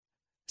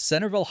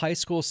Centerville High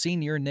School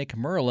senior Nick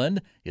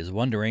Merlin is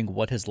wondering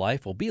what his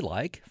life will be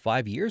like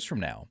 5 years from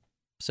now.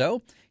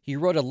 So he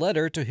wrote a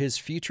letter to his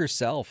future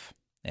self,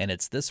 and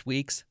it's this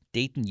week's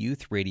Dayton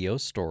Youth Radio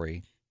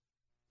story.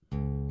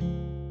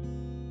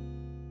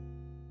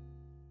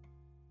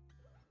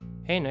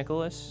 Hey,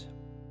 Nicholas.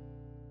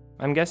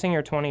 I'm guessing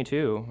you're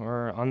 22,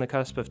 or on the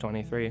cusp of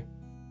 23.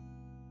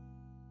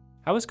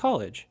 How was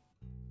college?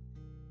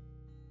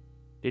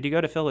 Did you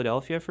go to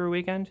Philadelphia for a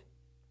weekend?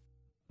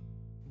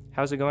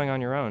 How's it going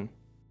on your own?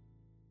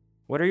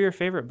 What are your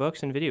favorite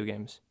books and video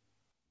games?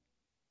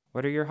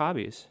 What are your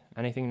hobbies?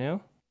 Anything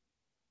new?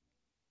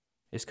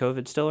 Is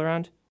COVID still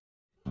around?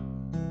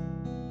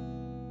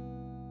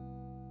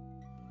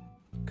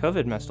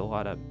 COVID messed a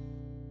lot up.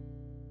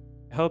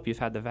 I hope you've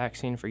had the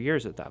vaccine for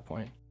years at that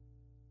point.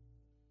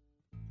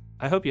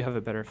 I hope you have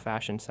a better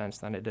fashion sense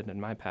than I did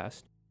in my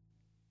past.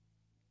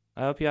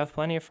 I hope you have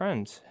plenty of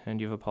friends,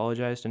 and you've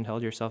apologized and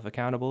held yourself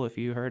accountable if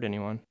you hurt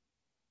anyone.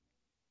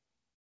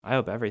 I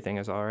hope everything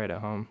is alright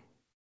at home.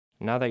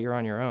 Now that you're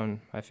on your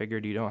own, I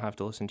figured you don't have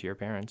to listen to your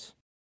parents.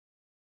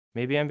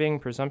 Maybe I'm being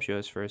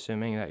presumptuous for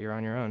assuming that you're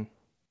on your own.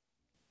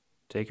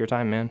 Take your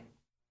time, man.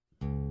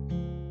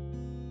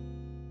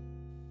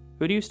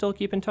 Who do you still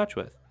keep in touch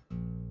with?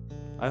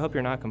 I hope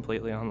you're not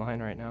completely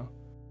online right now.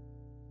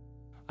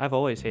 I've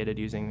always hated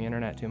using the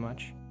internet too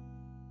much.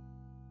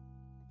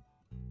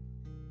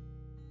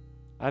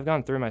 I've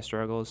gone through my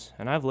struggles,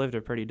 and I've lived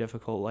a pretty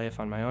difficult life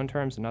on my own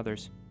terms and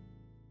others.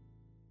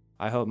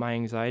 I hope my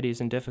anxieties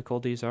and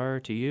difficulties are,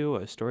 to you,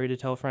 a story to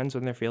tell friends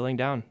when they're feeling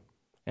down,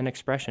 an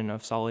expression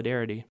of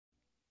solidarity.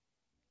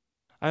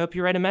 I hope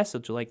you write a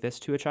message like this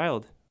to a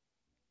child,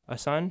 a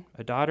son,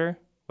 a daughter,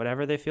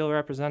 whatever they feel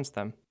represents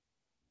them.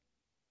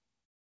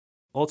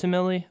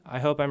 Ultimately, I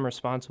hope I'm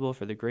responsible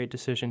for the great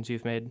decisions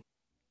you've made.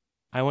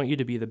 I want you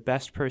to be the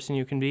best person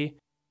you can be.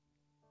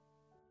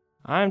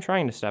 I'm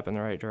trying to step in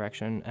the right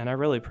direction, and I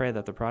really pray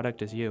that the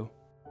product is you.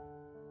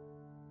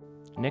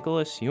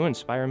 Nicholas, you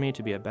inspire me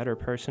to be a better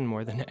person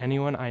more than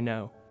anyone I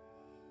know.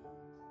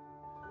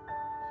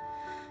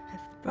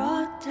 I've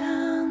brought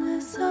down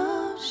this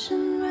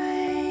ocean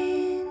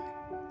rain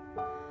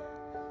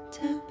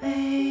to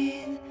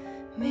bathe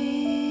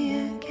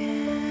me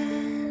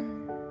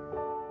again.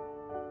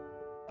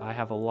 I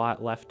have a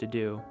lot left to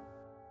do.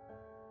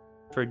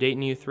 For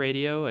Dayton Youth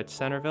Radio at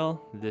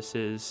Centerville, this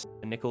is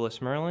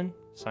Nicholas Merlin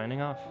signing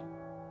off.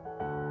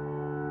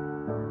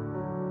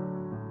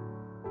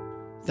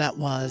 That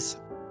was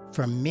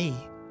From Me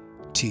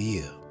to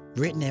You,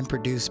 written and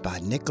produced by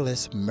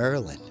Nicholas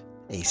Merlin,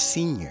 a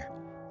senior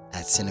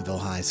at Centerville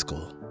High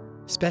School.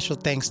 Special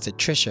thanks to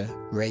Trisha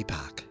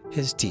Raypock,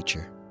 his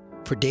teacher.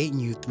 For Dayton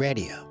Youth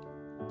Radio,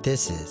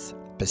 this is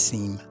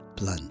Basim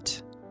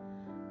Blunt.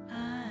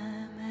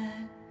 I'm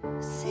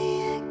at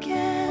sea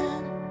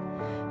again,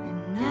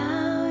 and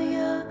now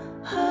you're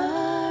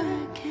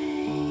hurricanes.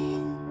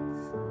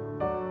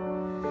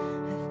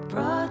 I've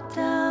brought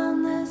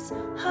down this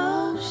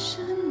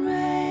ocean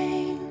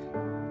rain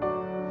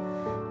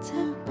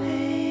to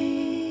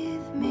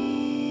bathe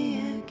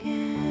me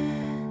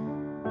again.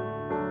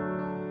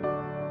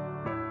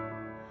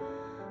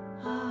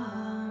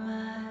 All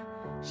my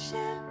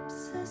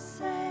ships are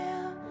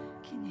sail.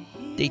 Can you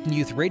hear? Dayton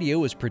Youth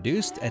Radio is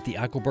produced at the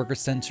Eichelberger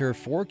Center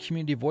for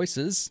Community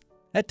Voices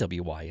at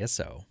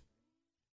WYSO.